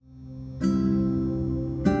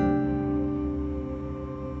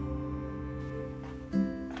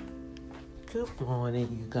Good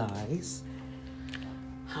morning, you guys.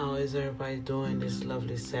 How is everybody doing this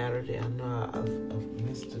lovely Saturday? I know I've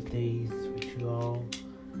missed the days with you all.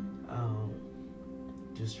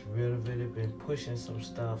 Just really been pushing some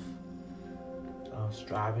stuff.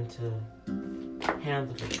 Striving to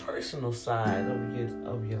handle the personal side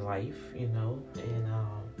of your life, and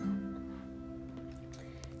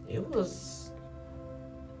it was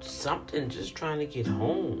something just trying to get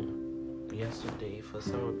home yesterday for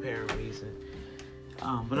some apparent reason.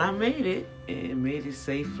 But I made it and made it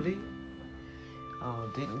safely.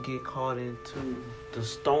 Didn't get caught into the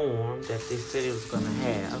storm that they said it was going to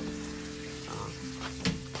have.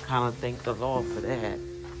 Kind of thank the Lord for that.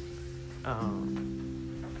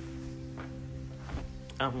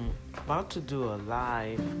 I'm about to do a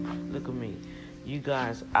live. Look at me. You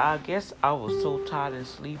guys, I guess I was so tired and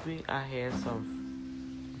sleepy. I had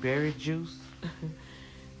some berry juice.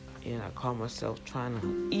 And I caught myself trying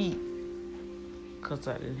to eat because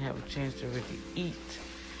I didn't have a chance to really eat.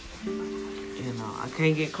 I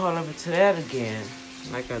can't get caught up into that again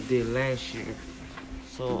like I did last year.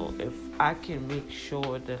 So if I can make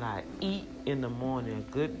sure that I eat in the morning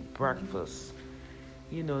a good breakfast,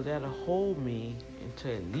 that'll hold me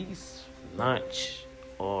until at least lunch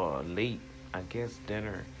or late, I guess,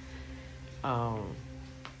 dinner. But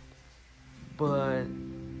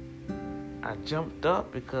I jumped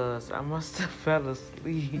up because I must have fell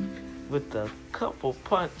asleep with a couple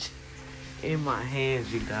punch in my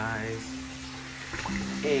hands, you guys.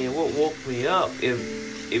 And what woke me up is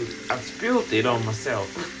I spilled it on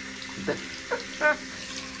myself.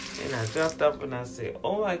 And I jumped up and I said,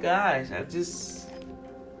 oh my gosh, I just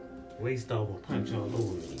wasted all my punch all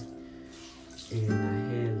over me. And I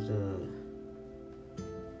had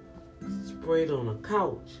sprayed on the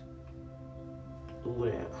couch. Ooh,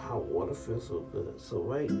 that hot water feels so good. So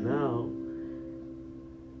right now,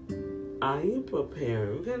 I am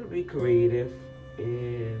preparing. We gotta be creative.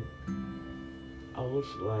 And I was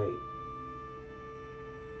like,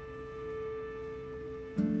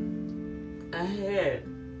 I had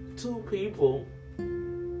two people.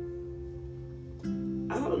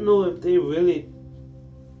 I don't know if they really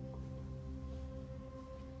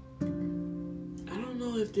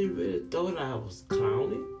thought I was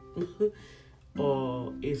clowning.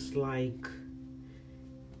 Or it's like,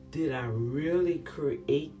 did I really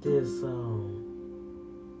create this I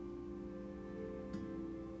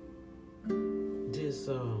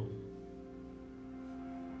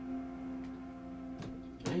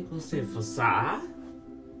ain't gonna say facade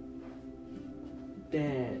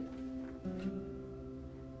that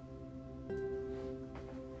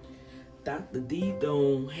Dr. D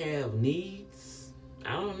don't have needs?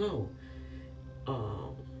 I don't know.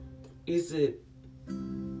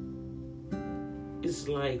 It's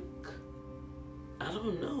like, I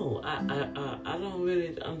don't know. I don't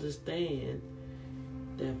really understand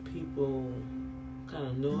that people kind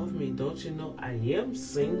of know of me. Don't you know I am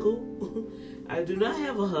single? I do not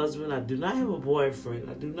have a husband. I do not have a boyfriend.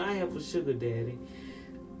 I do not have a sugar daddy.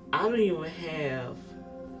 I don't even have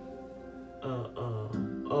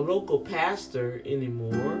a local pastor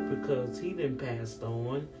anymore because he done passed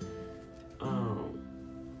on.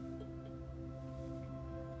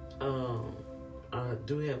 I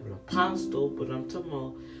do have an apostle, but I'm talking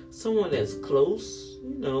about someone that's close,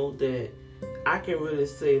 that I can really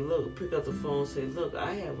say, look, pick up the phone and say, look,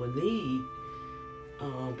 I have a need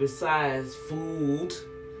besides food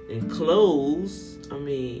and clothes. I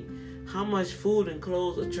mean, how much food and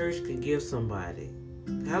clothes a church can give somebody?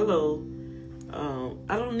 Hello.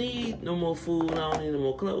 I don't need no more food. I don't need no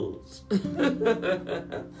more clothes.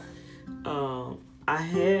 I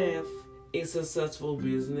have a successful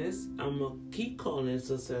business. I'm going to keep calling it a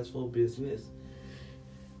successful business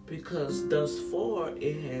because thus far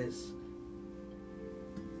it has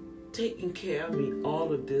taken care of me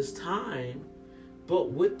all of this time.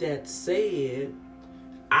 But with that said,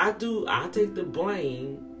 I take the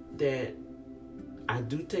blame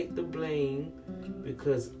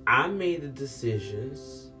because I made the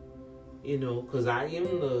decisions, because I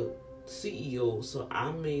am the CEO, so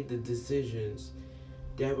I made the decisions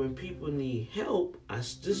that when people need help, I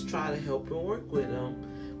just try to help and work with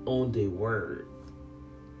them on their word.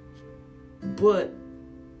 But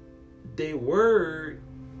their word,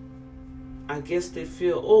 I guess they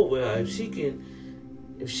feel, oh well, if she can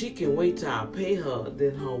wait till I pay her,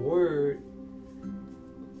 then her word.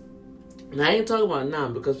 And I ain't talking about now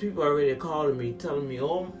because people already calling me, telling me,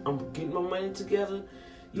 oh, I'm getting my money together,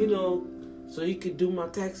 so you could do my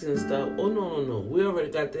taxes and stuff. Oh no, we already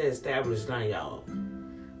got that established now, y'all.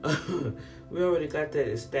 We already got that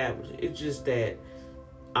established. It's just that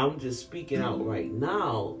I'm just speaking out right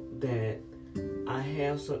now that I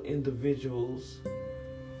have some individuals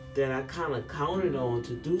that I kind of counted on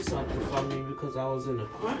to do something for me because I was in a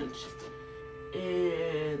crunch.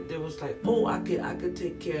 And they was like, oh, I could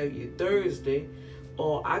take care of you Thursday,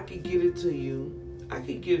 or I could get it to you.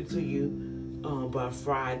 By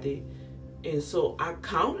Friday. And so I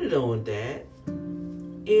counted on that,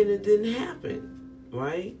 and it didn't happen,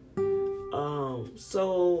 right?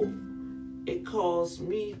 So it caused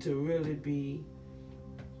me to really be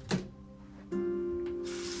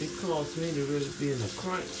in a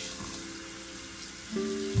crunch.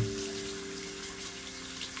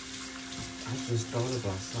 I just thought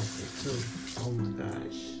about something too. Oh my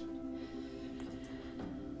gosh.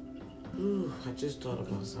 Ooh, I just thought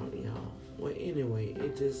about something, y'all. Well, anyway,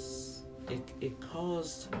 it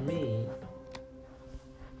caused me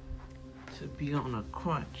to be on a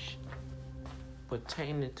crunch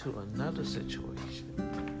pertaining to another situation,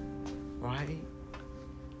 right?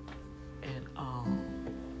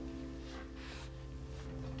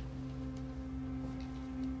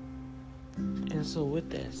 And so with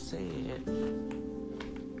that said,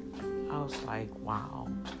 I was like, wow.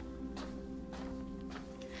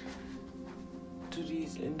 Do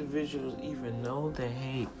these individuals even know that,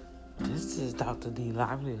 hey, this is Dr. D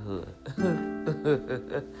livelihood?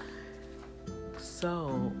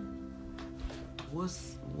 So,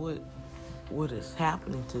 what is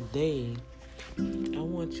happening today? I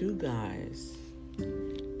want you guys,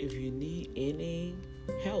 if you need any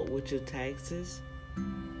help with your taxes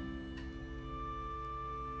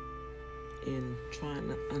and trying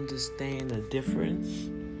to understand the difference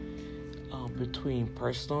between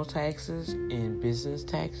personal taxes and business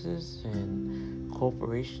taxes and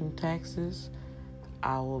corporation taxes,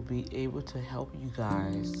 I will be able to help you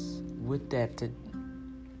guys with that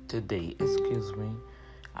today.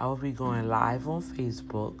 I will be going live on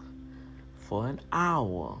Facebook for an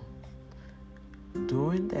hour.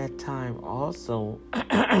 During that time also,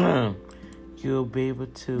 you'll be able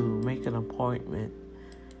to make an appointment,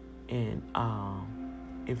 and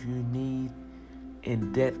if you need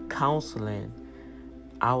in-depth counseling,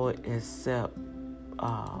 I will accept,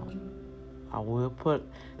 I will put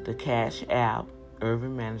the Cash App,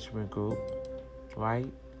 Urban Management Group,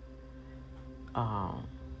 right?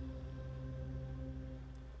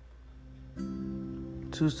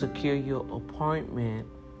 To secure your appointment,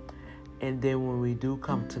 and then when we do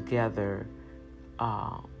come together,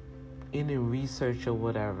 any research or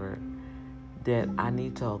whatever that I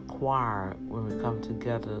need to acquire when we come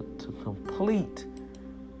together to complete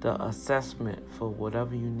the assessment for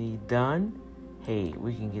whatever you need done, hey,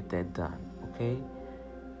 we can get that done, okay?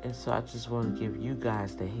 And so I just want to give you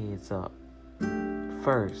guys the heads up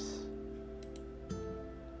first.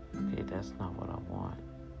 Okay, that's not what I want.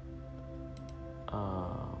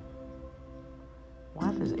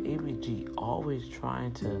 Why does ABG always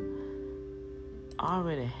trying to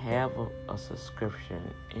already have a subscription,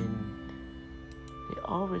 and they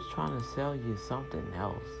always trying to sell you something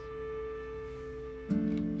else?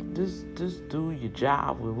 Just do your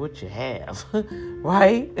job with what you have,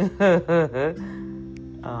 right?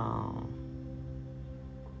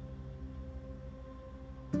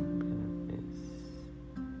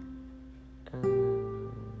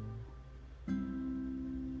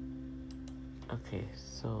 Okay,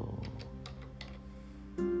 so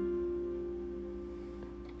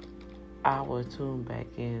I will tune back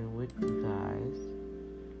in with you guys,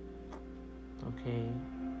 okay,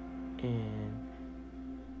 and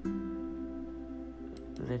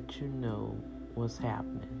let you know what's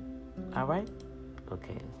happening. All right?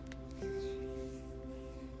 Okay.